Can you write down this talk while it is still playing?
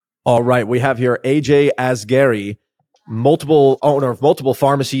All right, we have here AJ Asgari, multiple owner of multiple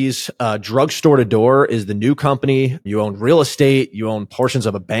pharmacies. Drugstore to Door is the new company. You own real estate. You own portions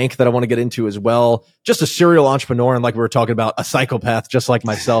of a bank that I want to get into as well. Just a serial entrepreneur, and like we were talking about, a psychopath, just like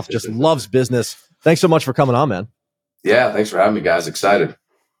myself. Just loves business. Thanks so much for coming on, man. Yeah, thanks for having me, guys. Excited.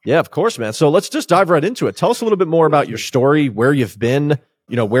 Yeah, of course, man. So let's just dive right into it. Tell us a little bit more about your story, where you've been,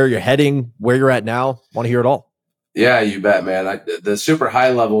 where you're heading, where you're at now. Want to hear it all. Yeah, you bet, man. The super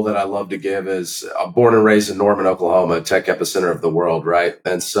high level that I love to give is I'm born and raised in Norman, Oklahoma, tech epicenter of the world, right?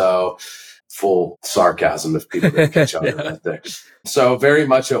 And so full sarcasm if people didn't catch on to that there. So very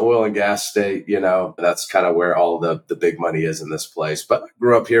much an oil and gas state, that's kind of where all the big money is in this place. But I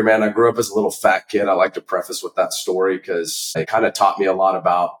grew up here, man. I grew up as a little fat kid. I like to preface with that story because it kind of taught me a lot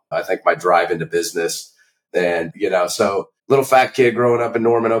about, I think, my drive into business. And, so little fat kid growing up in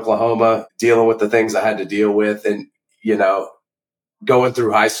Norman, Oklahoma, dealing with the things I had to deal with and, going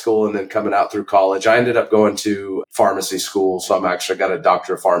through high school and then coming out through college. I ended up going to pharmacy school. So I'm actually got a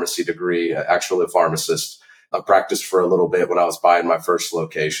doctor of pharmacy degree, actually a pharmacist. I practiced for a little bit when I was buying my first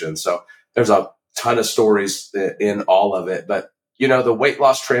location. So there's a ton of stories in all of it. But, the weight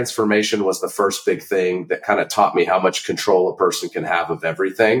loss transformation was the first big thing that kind of taught me how much control a person can have of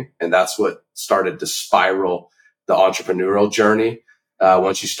everything. And that's what started to spiral the entrepreneurial journey.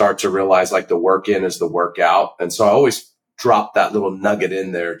 Once you start to realize like the work in is the work out. And so I always drop that little nugget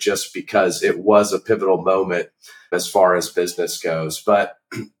in there just because it was a pivotal moment as far as business goes. But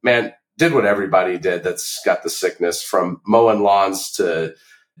man, did what everybody did that's got the sickness, from mowing lawns to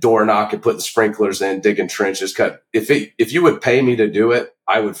door knocking, putting sprinklers in, digging trenches. If you would pay me to do it,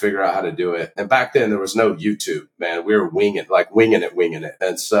 I would figure out how to do it. And back then there was no YouTube, man. We were winging it.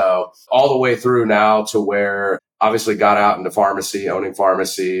 And so all the way through now to where obviously got out into pharmacy, owning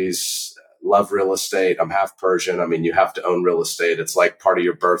pharmacies, love real estate. I'm half Persian. I mean, you have to own real estate. It's like part of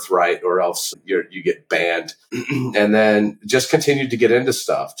your birthright or else you get banned. And then just continued to get into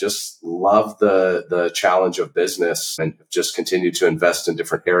stuff. Just love the challenge of business and just continue to invest in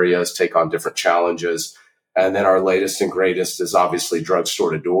different areas, take on different challenges. And then our latest and greatest is obviously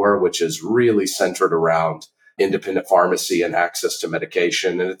Drugstore to Door, which is really centered around independent pharmacy and access to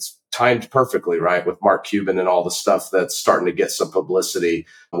medication. And it's timed perfectly, right? With Mark Cuban and all the stuff that's starting to get some publicity.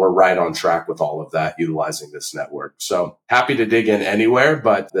 We're right on track with all of that, utilizing this network. So happy to dig in anywhere,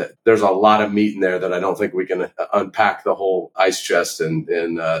 but there's a lot of meat in there that I don't think we can unpack the whole ice chest in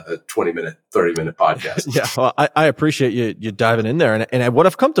a 20-minute, 30-minute podcast. Yeah, well, I appreciate you diving in there. And what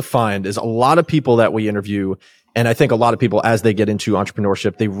I've come to find is a lot of people that we interview, and I think a lot of people as they get into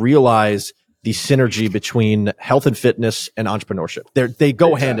entrepreneurship, they realize the synergy between health and fitness and entrepreneurship. They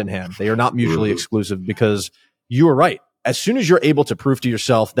go hand in hand. They are not mutually exclusive, because you are right. As soon as you're able to prove to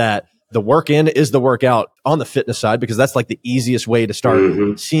yourself that the work in is the workout on the fitness side, because that's like the easiest way to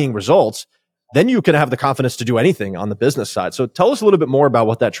start seeing results, then you can have the confidence to do anything on the business side. So tell us a little bit more about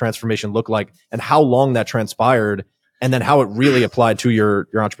what that transformation looked like and how long that transpired, and then how it really applied to your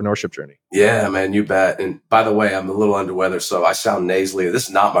entrepreneurship journey. Yeah, man, you bet. And by the way, I'm a little under weather, so I sound nasally. This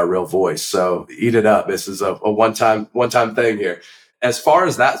is not my real voice, so eat it up. This is a one-time thing here. As far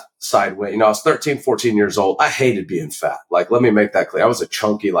as that side went, I was 13, 14 years old. I hated being fat. Like, let me make that clear. I was a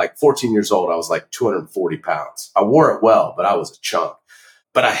chunky, 14 years old. I was like 240 pounds. I wore it well, but I was a chunk.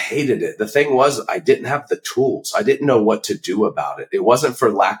 But I hated it. The thing was, I didn't have the tools. I didn't know what to do about it. It wasn't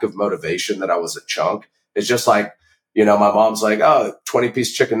for lack of motivation that I was a chunk. It's just like, my mom's like,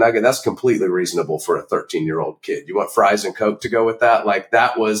 20-piece chicken nugget. That's completely reasonable for a 13-year-old kid. You want fries and Coke to go with that? Like,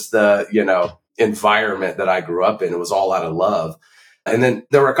 that was the, environment that I grew up in. It was all out of love. And then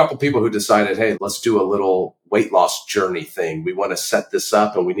there were a couple people who decided, hey, let's do a little weight loss journey thing. We want to set this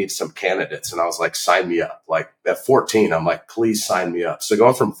up and we need some candidates. And I was like, sign me up. Like at 14, I'm like, please sign me up. So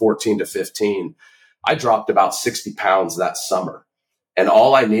going from 14 to 15, I dropped about 60 pounds that summer. And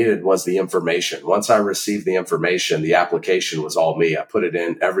all I needed was the information. Once I received the information, the application was all me. I put it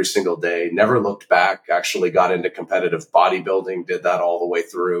in every single day, never looked back, actually got into competitive bodybuilding, did that all the way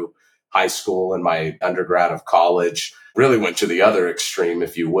through high school and my undergrad of college. Really went to the other extreme,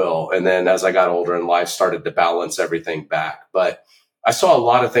 if you will. And then as I got older in life, started to balance everything back. But I saw a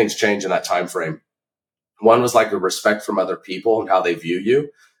lot of things change in that time frame. One was like a respect from other people and how they view you,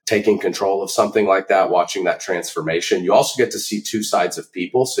 taking control of something like that, watching that transformation. You also get to see two sides of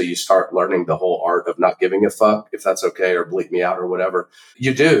people. So you start learning the whole art of not giving a fuck, if that's okay, or bleep me out or whatever.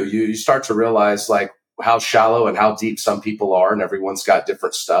 You do. You start to realize like how shallow and how deep some people are, and everyone's got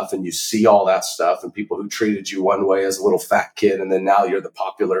different stuff, and you see all that stuff, and people who treated you one way as a little fat kid, and then now you're the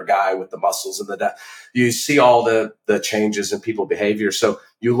popular guy with the muscles and you see all the changes in people behavior. So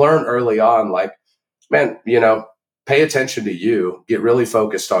you learn early on, like, man, pay attention to you, get really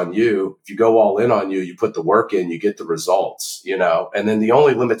focused on you. If you go all in on you, you put the work in, you get the results, and then the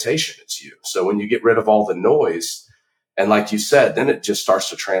only limitation is you. So when you get rid of all the noise, and like you said, then it just starts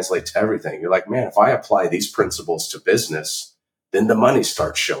to translate to everything. You're like, man, if I apply these principles to business, then the money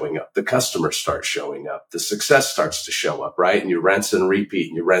starts showing up. The customers start showing up. The success starts to show up, right? And you rinse and repeat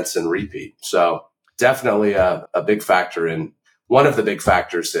and you rinse and repeat. So definitely a big factor in one of the big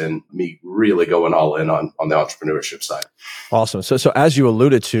factors in me really going all in on the entrepreneurship side. Awesome. So as you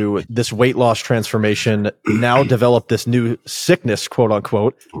alluded to, this weight loss transformation now developed this new sickness, quote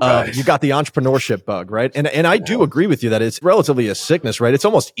unquote. Right. You got the entrepreneurship bug, right? And I do agree with you that it's relatively a sickness, right? It's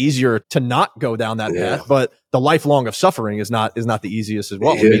almost easier to not go down that path, but the lifelong of suffering is not the easiest as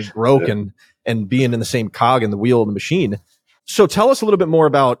well. Being broke and being in the same cog in the wheel of the machine. So tell us a little bit more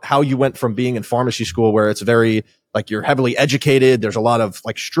about how you went from being in pharmacy school, where it's very like you're heavily educated. There's a lot of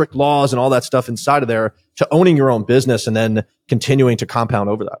like strict laws and all that stuff inside of there, to owning your own business and then continuing to compound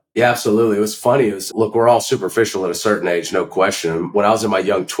over that. Yeah, absolutely. It was funny. Look, we're all superficial at a certain age, no question. When I was in my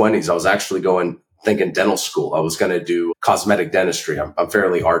young 20s, I was actually thinking dental school. I was going to do cosmetic dentistry. I'm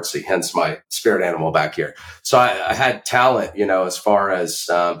fairly artsy, hence my spirit animal back here. So I had talent, as far as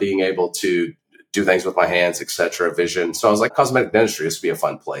being able to do things with my hands, etc., vision. So I was like, cosmetic dentistry used to be a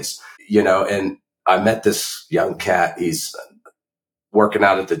fun place, and I met this young cat. He's working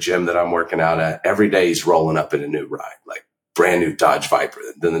out at the gym that I'm working out at. Every day he's rolling up in a new ride, like brand new Dodge Viper.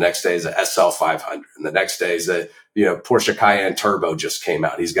 Then the next day is a SL 500. And the next day is a, Porsche Cayenne Turbo just came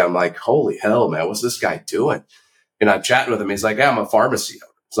out. I'm like, holy hell, man, what's this guy doing? And I'm chatting with him. He's like, yeah, I'm a pharmacy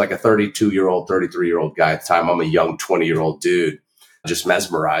owner. It's like a 32-year-old, 33-year-old guy at the time. I'm a young 20-year-old dude. Just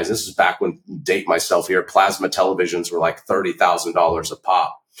mesmerized. This is back when, date myself here, plasma televisions were like $30,000 a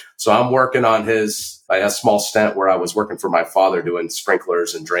pop. So I'm working on I had a small stint where I was working for my father doing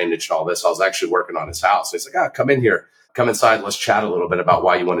sprinklers and drainage and all this. I was actually working on his house. He's like, come in here, come inside. Let's chat a little bit about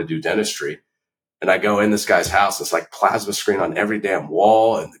why you want to do dentistry. And I go in this guy's house. It's like plasma screen on every damn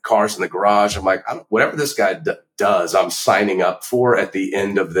wall and the cars in the garage. I'm like, whatever this guy does, I'm signing up for at the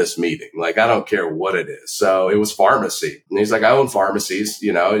end of this meeting. Like, I don't care what it is. So it was pharmacy. And he's like, I own pharmacies. He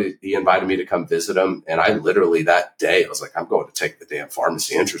invited me to come visit him. And I literally that day, I was like, I'm going to take the damn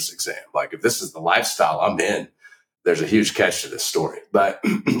pharmacy entrance exam. Like, if this is the lifestyle I'm in, there's a huge catch to this story. But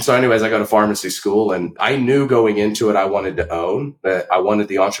so anyways, I go to pharmacy school and I knew going into it, I wanted to own, that I wanted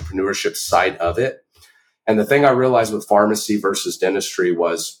the entrepreneurship side of it. And the thing I realized with pharmacy versus dentistry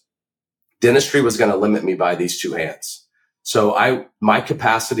was going to limit me by these two hands. So my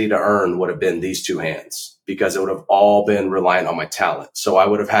capacity to earn would have been these two hands because it would have all been reliant on my talent. So I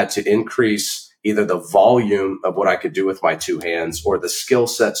would have had to increase either the volume of what I could do with my two hands or the skill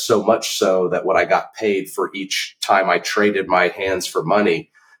set so much so that what I got paid for each time I traded my hands for money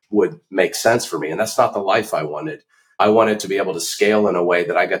would make sense for me. And that's not the life I wanted. I wanted to be able to scale in a way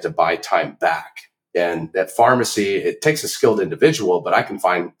that I got to buy time back. And at pharmacy, it takes a skilled individual, but I can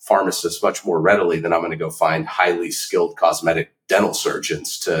find pharmacists much more readily than I'm going to go find highly skilled cosmetic dental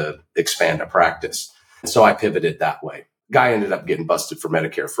surgeons to expand a practice. So I pivoted that way. Guy ended up getting busted for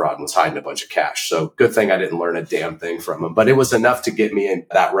Medicare fraud and was hiding a bunch of cash. So good thing I didn't learn a damn thing from him, but it was enough to get me in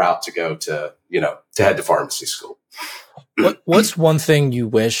that route to go to head to pharmacy school. What's one thing you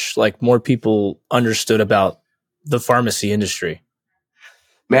wish like more people understood about the pharmacy industry?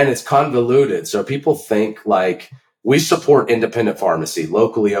 Man, it's convoluted. So people think like we support independent pharmacy,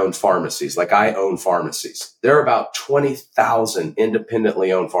 locally owned pharmacies. Like I own pharmacies. There are about 20,000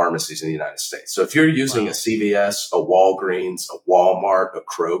 independently owned pharmacies in the United States. So if you're using a CVS, a Walgreens, a Walmart, a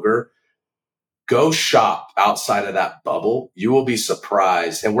Kroger, go shop outside of that bubble. You will be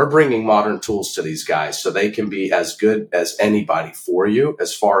surprised. And we're bringing modern tools to these guys so they can be as good as anybody for you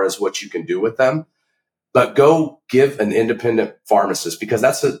as far as what you can do with them. But go give an independent pharmacist, because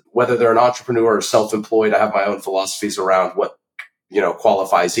whether they're an entrepreneur or self-employed, I have my own philosophies around what,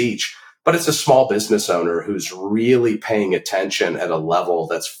 qualifies each, but it's a small business owner who's really paying attention at a level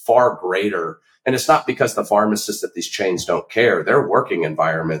that's far greater. And it's not because the pharmacists at these chains don't care. Their working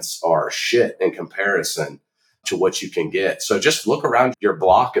environments are shit in comparison to what you can get. So just look around your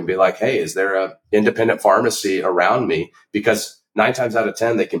block and be like, hey, is there an independent pharmacy around me? Because 9 times out of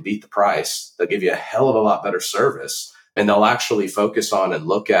 10, they can beat the price. They'll give you a hell of a lot better service, and they'll actually focus on and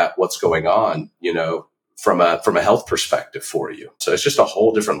look at what's going on, from a health perspective for you. So it's just a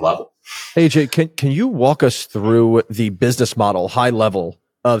whole different level. AJ, can you walk us through the business model, high level,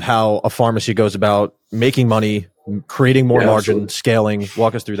 of how a pharmacy goes about making money, creating more margin, absolutely. Scaling?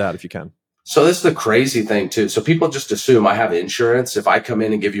 Walk us through that if you can. So this is the crazy thing too. So people just assume I have insurance. If I come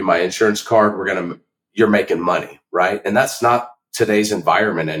in and give you my insurance card, you're making money, right? And that's not today's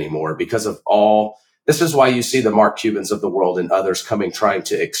environment anymore because of all This is why you see the Mark Cubans of the world and others coming, trying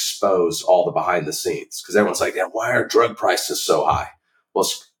to expose all the behind the scenes. Because everyone's like, yeah, why are drug prices so high? Well,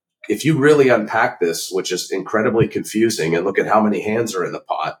 if you really unpack this, which is incredibly confusing, and look at how many hands are in the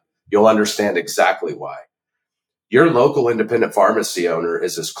pot, you'll understand exactly why. Your local independent pharmacy owner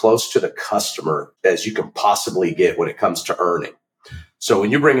is as close to the customer as you can possibly get when it comes to earning. So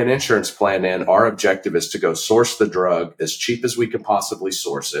when you bring an insurance plan in, our objective is to go source the drug as cheap as we can possibly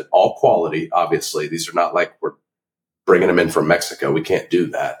source it, all quality. Obviously, these are not like we're bringing them in from Mexico. We can't do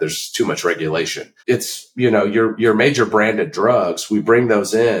that. There's too much regulation. It's, your major branded drugs. We bring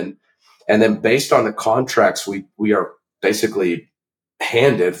those in, and then based on the contracts we are basically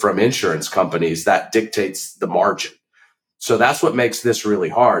handed from insurance companies, that dictates the margin. So that's what makes this really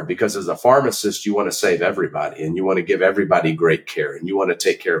hard, because as a pharmacist, you want to save everybody and you want to give everybody great care and you want to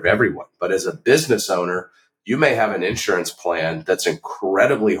take care of everyone. But as a business owner, you may have an insurance plan that's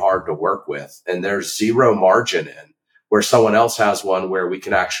incredibly hard to work with and there's zero margin in, where someone else has one where we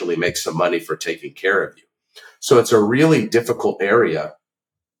can actually make some money for taking care of you. So it's a really difficult area.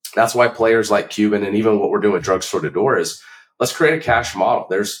 That's why players like Cuban and even what we're doing with Drugstore to Door is, let's create a cash model.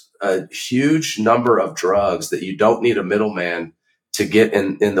 There's a huge number of drugs that you don't need a middleman to get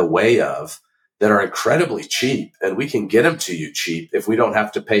in the way of, that are incredibly cheap, and we can get them to you cheap if we don't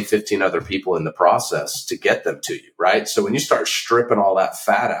have to pay 15 other people in the process to get them to you, right? So when you start stripping all that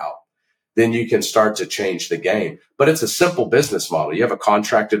fat out, then you can start to change the game. But it's a simple business model. You have a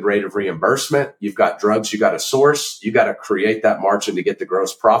contracted rate of reimbursement. You've got drugs you got to source. You got to create that margin to get the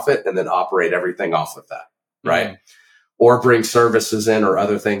gross profit and then operate everything off of that, right? Mm-hmm. Or bring services in or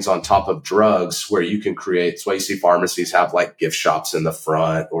other things on top of drugs where you can create. So you see pharmacies have like gift shops in the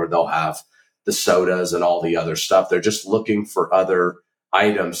front, or they'll have the sodas and all the other stuff. They're just looking for other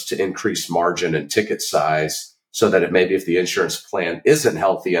items to increase margin and ticket size, so that it maybe if the insurance plan isn't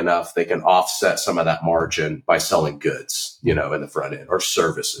healthy enough, they can offset some of that margin by selling goods, in the front end, or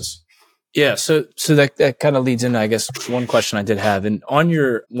services. Yeah. So that kind of leads into, I guess, one question I did have. And on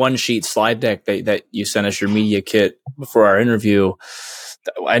your one sheet slide deck that you sent us, your media kit before our interview,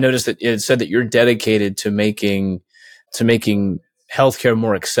 I noticed that it said that you're dedicated to making healthcare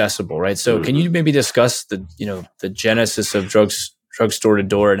more accessible, right? So Can you maybe discuss the genesis of Drugstore to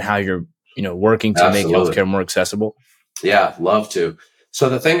Door and how you're, working to make healthcare more accessible? Yeah, love to. So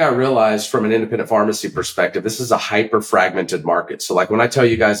the thing I realized from an independent pharmacy perspective, this is a hyper fragmented market. So like when I tell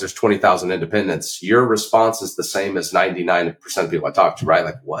you guys there's 20,000 independents, your response is the same as 99% of people I talk to, right?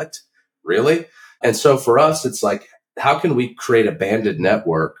 Like, what? Really? And so for us, it's like, how can we create a banded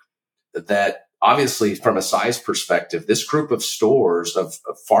network that obviously from a size perspective, this group of stores of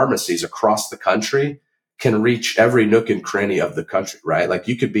pharmacies across the country can reach every nook and cranny of the country, right? Like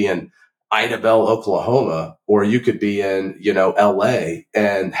you could be in Idabel, Oklahoma, or you could be in, LA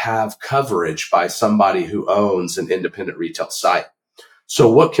and have coverage by somebody who owns an independent retail site. So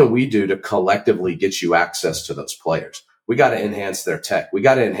what can we do to collectively get you access to those players? We got to enhance their tech. We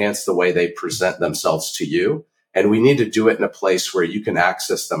got to enhance the way they present themselves to you. And we need to do it in a place where you can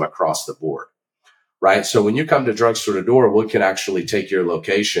access them across the board, right? So when you come to Drugstore to Door, we can actually take your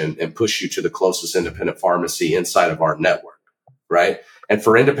location and push you to the closest independent pharmacy inside of our network, right? And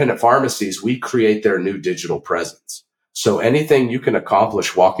for independent pharmacies, we create their new digital presence. So anything you can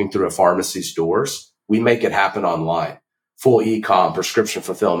accomplish walking through a pharmacy's doors, we make it happen online. Full e-com, prescription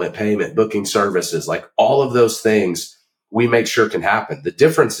fulfillment, payment, booking services, like all of those things we make sure can happen. The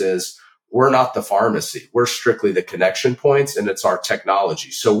difference is we're not the pharmacy. We're strictly the connection points, and it's our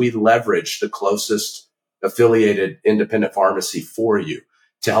technology. So we leverage the closest affiliated independent pharmacy for you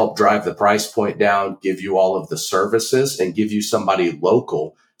to help drive the price point down, give you all of the services, and give you somebody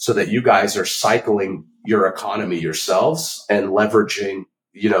local so that you guys are cycling your economy yourselves and leveraging,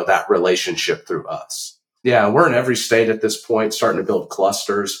 that relationship through us. Yeah, we're in every state at this point, starting to build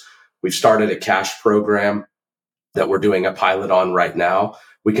clusters. We've started a cash program that we're doing a pilot on right now.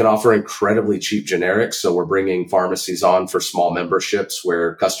 We can offer incredibly cheap generics. So we're bringing pharmacies on for small memberships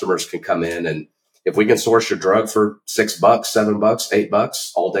where customers can come in, and if we can source your drug for $6, $7,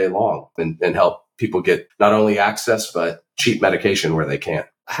 $8 all day long and help people get not only access, but cheap medication where they can.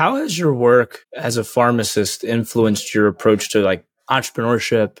 How has your work as a pharmacist influenced your approach to like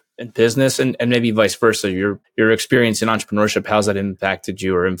entrepreneurship and business, and maybe vice versa? Your experience in entrepreneurship, how's that impacted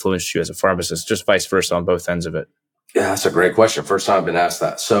you or influenced you as a pharmacist? Just vice versa on both ends of it. Yeah, that's a great question. First time I've been asked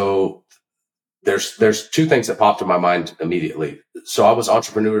that. So there's two things that popped in my mind immediately. So I was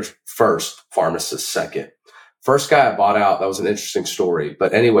entrepreneur first, pharmacist second. First guy I bought out, that was an interesting story.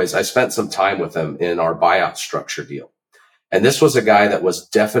 But anyways, I spent some time with him in our buyout structure deal. And this was a guy that was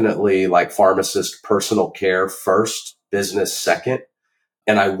definitely like pharmacist personal care first, business second.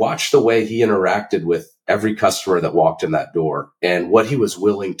 And I watched the way he interacted with every customer that walked in that door and what he was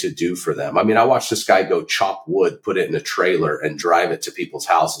willing to do for them. I mean, I watched this guy go chop wood, put it in a trailer and drive it to people's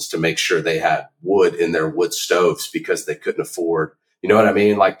houses to make sure they had wood in their wood stoves because they couldn't afford, you know what I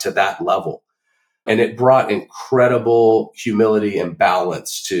mean? Like to that level. And it brought incredible humility and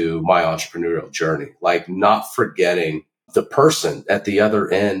balance to my entrepreneurial journey, like not forgetting the person at the other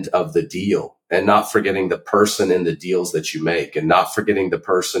end of the deal and not forgetting the person in the deals that you make and not forgetting the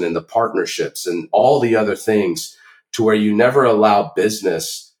person in the partnerships and all the other things, to where you never allow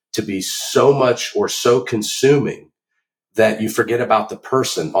business to be so much or so consuming that you forget about the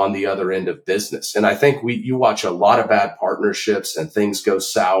person on the other end of business. And I think you watch a lot of bad partnerships and things go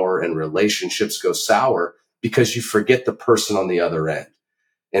sour and relationships go sour because you forget the person on the other end.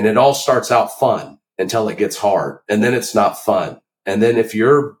 And it all starts out fun until it gets hard, and then it's not fun. And then if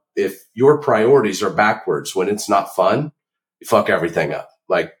your priorities are backwards when it's not fun, you fuck everything up,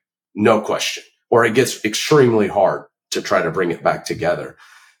 like no question, or it gets extremely hard to try to bring it back together.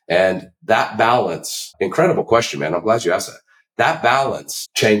 And that balance, incredible question, man. I'm glad you asked that. That balance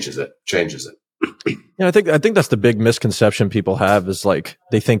changes it. Yeah, I think that's the big misconception people have, is like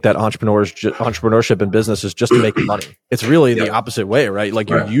they think that entrepreneurship and business is just to make money. It's really the opposite way, right? Like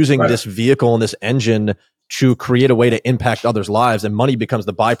you're using this vehicle and this engine to create a way to impact others' lives, and money becomes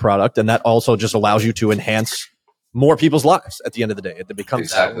the byproduct, and that also just allows you to enhance more people's lives at the end of the day. It becomes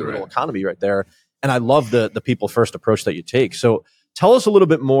exactly that little economy right there. And I love the people first approach that you take. So tell us a little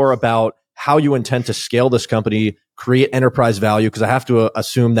bit more about how you intend to scale this company, create enterprise value, because I have to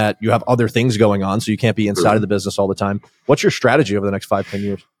assume that you have other things going on, so you can't be inside of the business all the time. What's your strategy over the next 5-10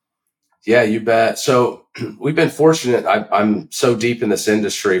 years? Yeah, you bet. So we've been fortunate. I'm so deep in this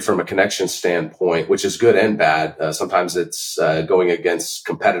industry from a connection standpoint, which is good and bad. Sometimes it's going against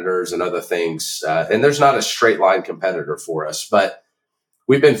competitors and other things. And there's not a straight line competitor for us, but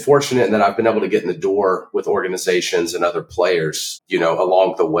we've been fortunate in that I've been able to get in the door with organizations and other players,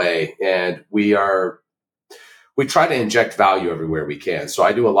 along the way. And we try to inject value everywhere we can. So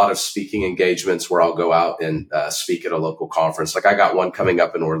I do a lot of speaking engagements where I'll go out and speak at a local conference. Like I got one coming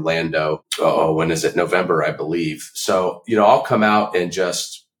up in Orlando. Oh, when is it? November, I believe. So, I'll come out and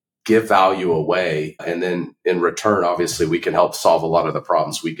just give value away. And then in return, obviously, we can help solve a lot of the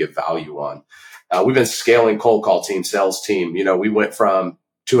problems we give value on. We've been scaling cold call team, sales team. We went from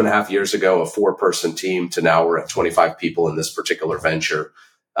 2.5 years ago, a 4-person team, to now we're at 25 people in this particular venture.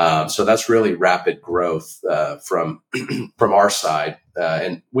 So that's really rapid growth from our side.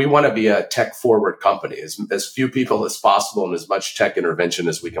 And we want to be a tech forward company, as few people as possible and as much tech intervention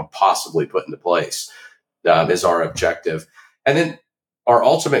as we can possibly put into place is our objective. And then our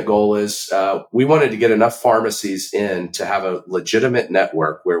ultimate goal is we wanted to get enough pharmacies in to have a legitimate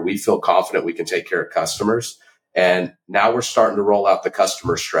network where we feel confident we can take care of customers. And now we're starting to roll out the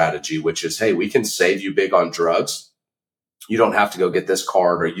customer strategy, which is, hey, we can save you big on drugs. You don't have to go get this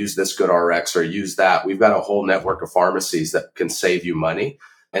card or use this good RX or use that. We've got a whole network of pharmacies that can save you money.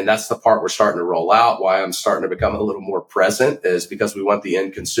 And that's the part we're starting to roll out. Why I'm starting to become a little more present is because we want the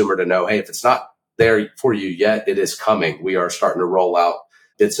end consumer to know, hey, if it's not there for you yet, it is coming. We are starting to roll out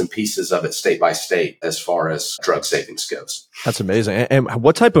bits and pieces of it state by state as far as drug savings goes. That's amazing. And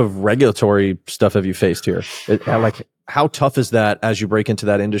what type of regulatory stuff have you faced here? How tough is that as you break into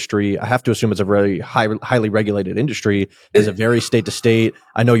that industry? I have to assume it's a very highly regulated industry. Is it very state to state?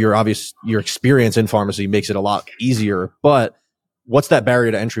 I know your experience in pharmacy makes it a lot easier, but what's that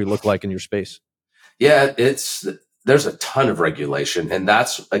barrier to entry look like in your space? Yeah, there's a ton of regulation. And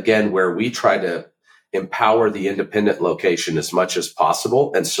that's, again, where we try to empower the independent location as much as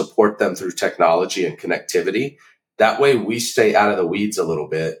possible and support them through technology and connectivity. That way we stay out of the weeds a little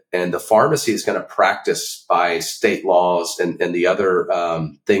bit, and the pharmacy is going to practice by state laws and the other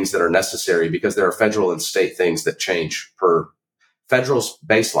things that are necessary, because there are federal and state things that change per federal's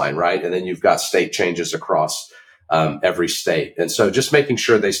baseline, right? And then you've got state changes across every state. And so just making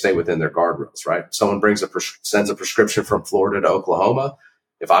sure they stay within their guardrails, right? Someone sends a prescription from Florida to Oklahoma.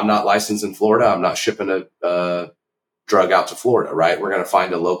 If I'm not licensed in Florida, I'm not shipping a drug out to Florida, right? We're going to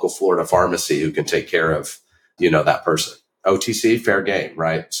find a local Florida pharmacy who can take care of that person. OTC, fair game,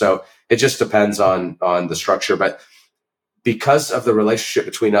 right? So it just depends on the structure. But because of the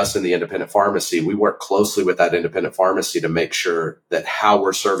relationship between us and the independent pharmacy, we work closely with that independent pharmacy to make sure that how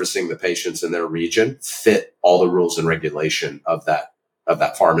we're servicing the patients in their region fit all the rules and regulation of that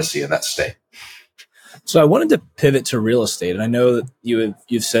pharmacy in that state. So I wanted to pivot to real estate. And I know that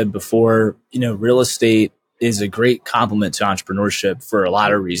you've said before, real estate is a great complement to entrepreneurship for a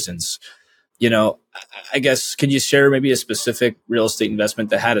lot of reasons. I guess, could you share maybe a specific real estate investment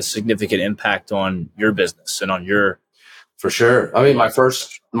that had a significant impact on your business and on your For sure. I mean, my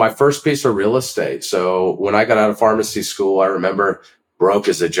first piece of real estate. So when I got out of pharmacy school, I remember broke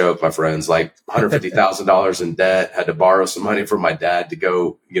as a joke, my friends, like $150,000 in debt, had to borrow some money from my dad to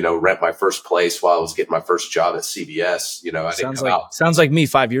go, rent my first place while I was getting my first job at CVS. I didn't come out. Sounds like me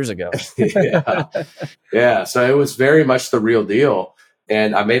 5 years ago. Yeah. Yeah. So it was very much the real deal.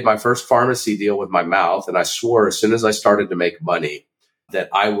 And I made my first pharmacy deal with my mouth. And I swore as soon as I started to make money that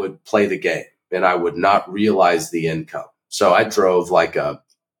I would play the game and I would not realize the income. So I drove like a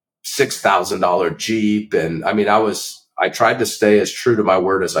 $6,000 Jeep. And I mean, I tried to stay as true to my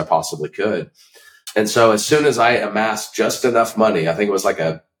word as I possibly could. And so as soon as I amassed just enough money, I think it was like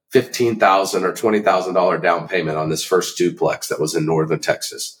a $15,000 or $20,000 down payment on this first duplex that was in northern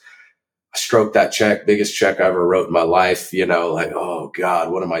Texas. I stroked that check, biggest check I ever wrote in my life, like, oh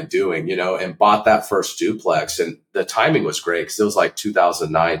God, what am I doing? And bought that first duplex. And the timing was great because it was like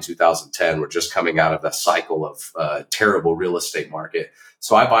 2009, 2010. We're just coming out of a cycle of terrible real estate market.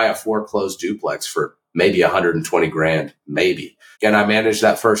 So I buy a foreclosed duplex for maybe 120 grand, maybe. And I managed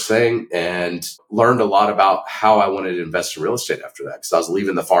that first thing and learned a lot about how I wanted to invest in real estate after that. Cause I was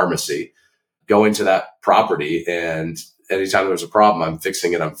leaving the pharmacy, going to that property, and anytime there was a problem, I'm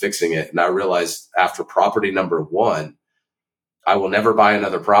fixing it. And I realized after property number one, I will never buy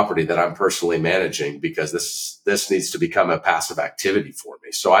another property that I'm personally managing because this needs to become a passive activity for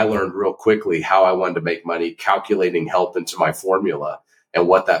me. So I learned real quickly how I wanted to make money, calculating help into my formula and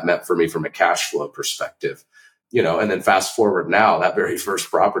what that meant for me from a cash flow perspective. And then fast forward now, that very first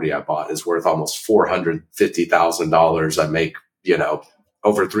property I bought is worth almost $450,000. I make,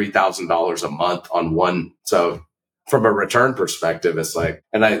 over $3,000 a month on one. So from a return perspective, it's like,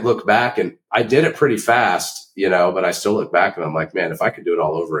 and I look back and I did it pretty fast, but I still look back and I'm like, man, if I could do it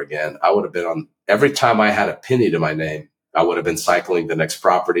all over again, I would have been on every time I had a penny to my name, I would have been cycling the next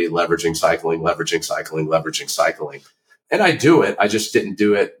property, leveraging, cycling. And I do it. I just didn't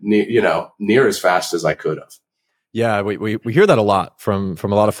do it, near as fast as I could have. Yeah. We hear that a lot from a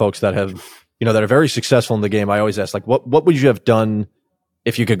lot of folks that have, that are very successful in the game. I always ask, like, what would you have done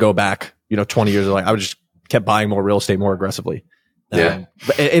if you could go back, 20 years? Like, I would just kept buying more real estate more aggressively. Yeah.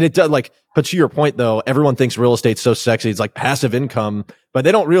 And it does, like, but to your point though, everyone thinks real estate's so sexy. It's like passive income, but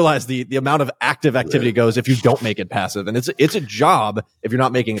they don't realize the amount of active activity goes if you don't make it passive. And it's a job if you're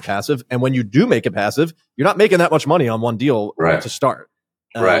not making it passive. And when you do make it passive, you're not making that much money on one deal to start.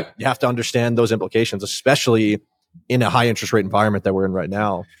 Right. You have to understand those implications, especially in a high interest rate environment that we're in right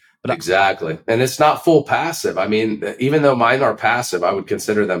now. But exactly. And it's not full passive. I mean, even though mine are passive, I would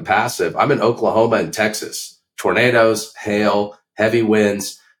consider them passive. I'm in Oklahoma and Texas, tornadoes, hail, heavy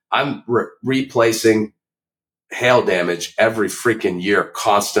winds. I'm replacing hail damage every freaking year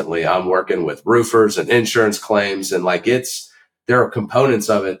constantly. I'm working with roofers and insurance claims. And there are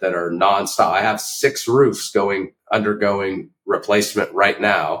components of it that are nonstop. I have 6 roofs undergoing replacement right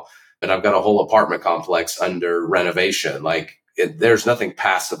now. And I've got a whole apartment complex under renovation. There's nothing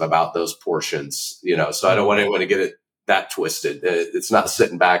passive about those portions, so I don't want anyone to get it that twisted. It's not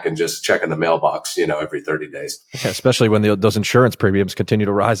sitting back and just checking the mailbox, every 30 days. Yeah, especially when those insurance premiums continue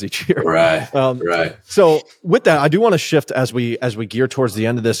to rise each year. Right. Right. So with that, I do want to shift as we gear towards the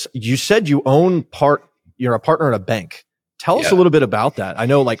end of this. You said you're a partner at a bank. Tell us a little bit about that. I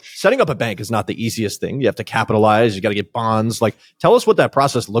know setting up a bank is not the easiest thing. You have to capitalize, you got to get bonds. Tell us what that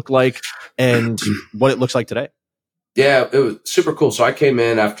process looked like and what it looks like today. Yeah, it was super cool. So I came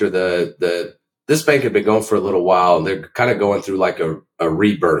in after this bank had been going for a little while, and they're kind of going through a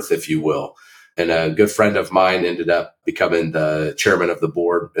rebirth, if you will. And a good friend of mine ended up becoming the chairman of the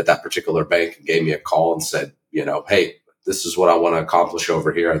board at that particular bank and gave me a call and said, hey, this is what I want to accomplish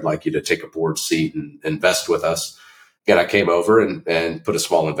over here. I'd like you to take a board seat and invest with us. And I came over and put a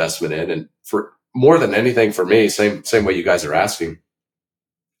small investment in. And for more than anything for me, same way you guys are asking,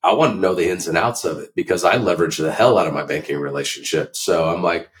 I want to know the ins and outs of it because I leverage the hell out of my banking relationship. So I'm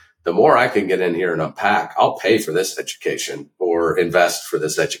like, the more I can get in here and unpack, I'll pay for this education or invest for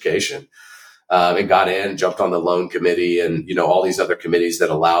this education. And got in, jumped on the loan committee and, all these other committees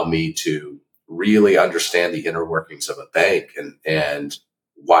that allow me to really understand the inner workings of a bank and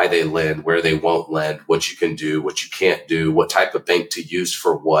why they lend, where they won't lend, what you can do, what you can't do, what type of bank to use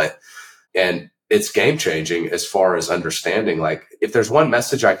for what. And it's game changing as far as understanding, if there's one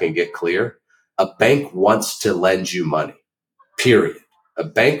message I can get clear, a bank wants to lend you money, period. A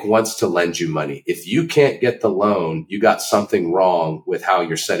bank wants to lend you money. If you can't get the loan, you got something wrong with how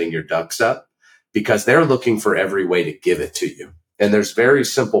you're setting your ducks up because they're looking for every way to give it to you. And there's very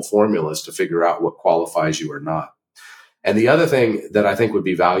simple formulas to figure out what qualifies you or not. And the other thing that I think would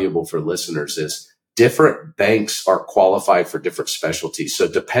be valuable for listeners is different banks are qualified for different specialties. So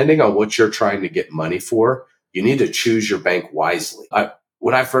depending on what you're trying to get money for, you need to choose your bank wisely.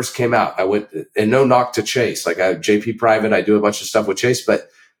 When I first came out, I went, and no knock to Chase. Like I have JP Private, I do a bunch of stuff with Chase. But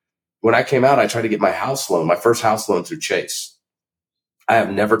when I came out, I tried to get my house loan, my first house loan through Chase. I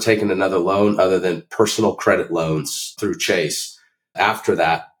have never taken another loan other than personal credit loans through Chase after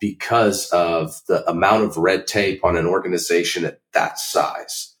that, because of the amount of red tape on an organization at that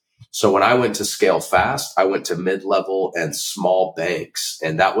size. So when I went to scale fast, I went to mid-level and small banks,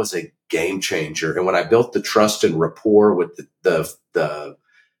 and that was a game changer. And when I built the trust and rapport with the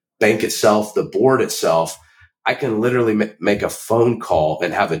bank itself, the board itself, I can literally make a phone call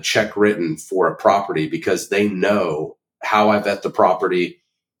and have a check written for a property because they know how I vet the property,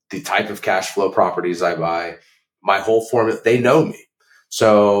 the type of cash flow properties I buy, my whole formula. They know me.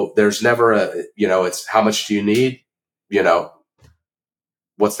 So there's never it's how much do you need?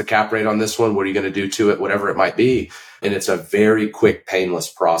 What's the cap rate on this one? What are you going to do to it? Whatever it might be. And it's a very quick, painless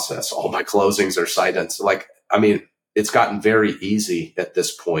process. All my closings are sight unseen. It's gotten very easy at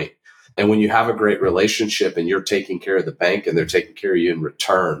this point. And when you have a great relationship and you're taking care of the bank and they're taking care of you in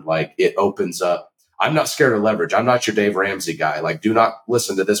return, like it opens up. I'm not scared of leverage. I'm not your Dave Ramsey guy. Like, do not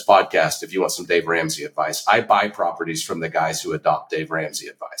listen to this podcast if you want some Dave Ramsey advice. I buy properties from the guys who adopt Dave Ramsey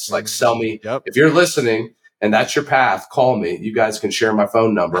advice. Like, sell me. Yep. If you're listening and that's your path, call me. You guys can share my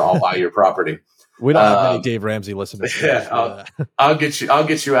phone number. I'll buy your property. We don't have many Dave Ramsey listeners. Yeah, I'll get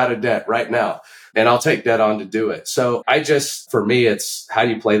you out of debt right now. And I'll take debt on to do it. So for me, it's how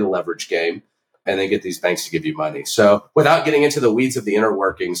do you play the leverage game and then get these banks to give you money. So without getting into the weeds of the inner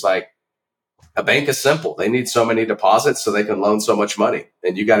workings, like a bank is simple. They need so many deposits so they can loan so much money.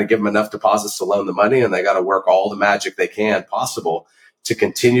 And you got to give them enough deposits to loan the money, and they got to work all the magic they can possible to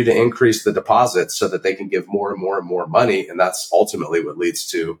continue to increase the deposits so that they can give more and more and more money. And that's ultimately what leads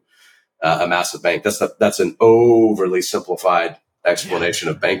to a massive bank. That's an overly simplified explanation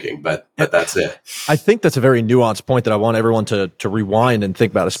of banking, but that's it. I think that's a very nuanced point that I want everyone to rewind and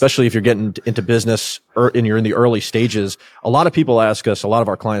think about, especially if you're getting into business and you're in the early stages. A lot of people ask us, a lot of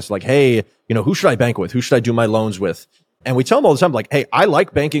our clients, like, hey, who should I bank with? Who should I do my loans with? And we tell them all the time, like, hey, I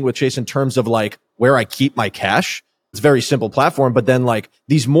like banking with Chase in terms of like where I keep my cash. It's a very simple platform, but then like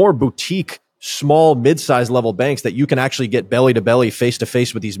these more boutique, small, mid-sized level banks that you can actually get belly to belly, face to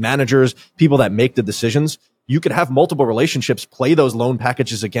face with these managers, people that make the decisions. You could have multiple relationships, play those loan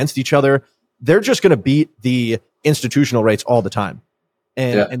packages against each other. They're just going to beat the institutional rates all the time.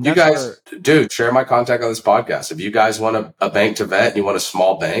 And you guys, dude, share my contact on this podcast. If you guys want a bank to vet and you want a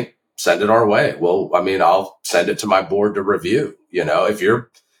small bank, send it our way. I'll send it to my board to review.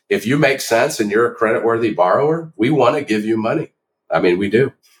 If you make sense and you're a creditworthy borrower, we want to give you money. We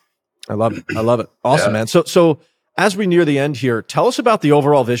do. I love it. Awesome, man. So as we near the end here, tell us about the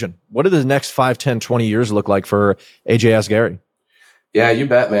overall vision. What do the next 5, 10, 20 years look like for AJ Asgari? Yeah, you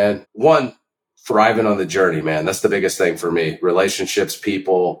bet, man. One, thriving on the journey, man. That's the biggest thing for me. Relationships,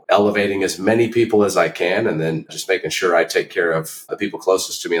 people, elevating as many people as I can, and then just making sure I take care of the people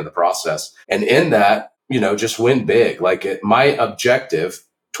closest to me in the process. And in that, just win big. Like my objective,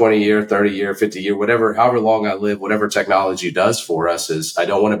 20 year, 30 year, 50 year, whatever, however long I live, whatever technology does for us, is I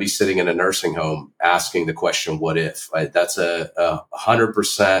don't want to be sitting in a nursing home asking the question, what if? That's a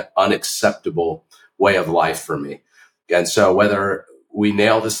 100% unacceptable way of life for me. And so whether we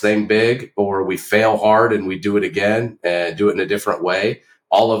nail this thing big or we fail hard and we do it again and do it in a different way,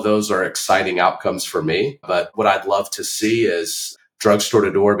 all of those are exciting outcomes for me. But what I'd love to see is drugstore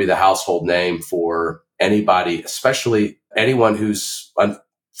to door be the household name for anybody, especially anyone who's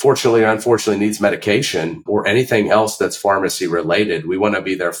fortunately or unfortunately needs medication or anything else that's pharmacy related. We want to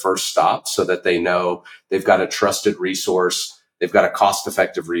be their first stop so that they know they've got a trusted resource, they've got a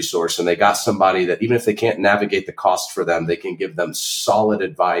cost-effective resource, and they got somebody that even if they can't navigate the cost for them, they can give them solid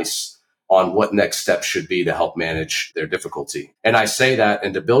advice on what next steps should be to help manage their difficulty. And I say that,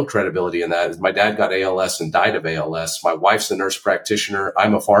 and to build credibility in that, is my dad got ALS and died of ALS. My wife's a nurse practitioner.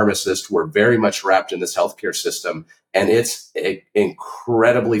 I'm a pharmacist. We're very much wrapped in this healthcare system, and it's an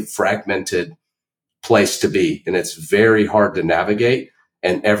incredibly fragmented place to be. And it's very hard to navigate.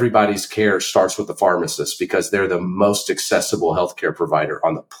 And everybody's care starts with the pharmacist because they're the most accessible healthcare provider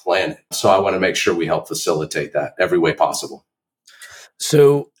on the planet. So I want to make sure we help facilitate that every way possible.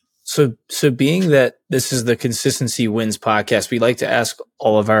 So being that this is the Consistency Wins podcast, we like to ask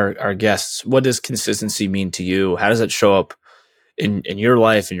all of our guests, what does consistency mean to you? How does it show up in your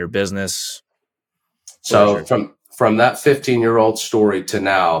life, in your business? So from that 15-year-old story to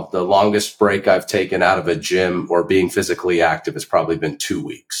now, the longest break I've taken out of a gym or being physically active has probably been 2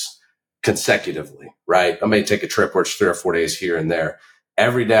 weeks consecutively, right? I may take a trip where it's 3 or 4 days here and there.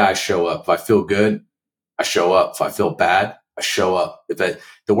 Every day I show up. If I feel good, I show up. If I feel bad, I show up. The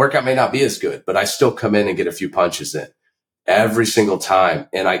workout may not be as good, but I still come in and get a few punches in every single time.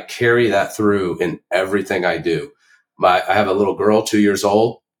 And I carry that through in everything I do. I have a little girl, 2 years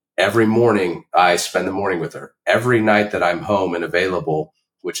old. Every morning I spend the morning with her. Every night that I'm home and available,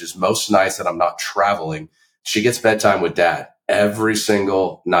 which is most nights that I'm not traveling, she gets bedtime with dad every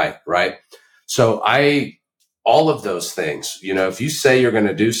single night. Right. So all of those things, if you say you're going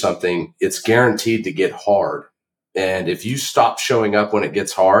to do something, it's guaranteed to get hard. And if you stop showing up when it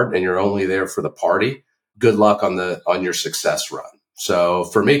gets hard and you're only there for the party, good luck on your success run. So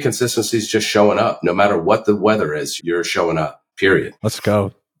for me, consistency is just showing up. No matter what the weather is, you're showing up, period. Let's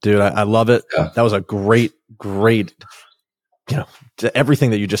go, dude. I love it. Yeah. That was a great,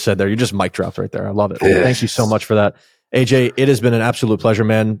 everything that you just said there. You just mic dropped right there. I love it. Yes. Thank you so much for that. AJ, it has been an absolute pleasure,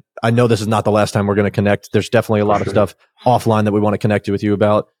 man. I know this is not the last time we're going to connect. There's definitely a lot of stuff offline that we want to connect with you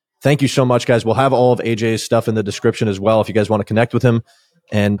about. Thank you so much, guys. We'll have all of AJ's stuff in the description as well if you guys want to connect with him.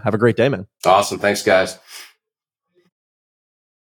 And have a great day, man. Awesome. Thanks, guys.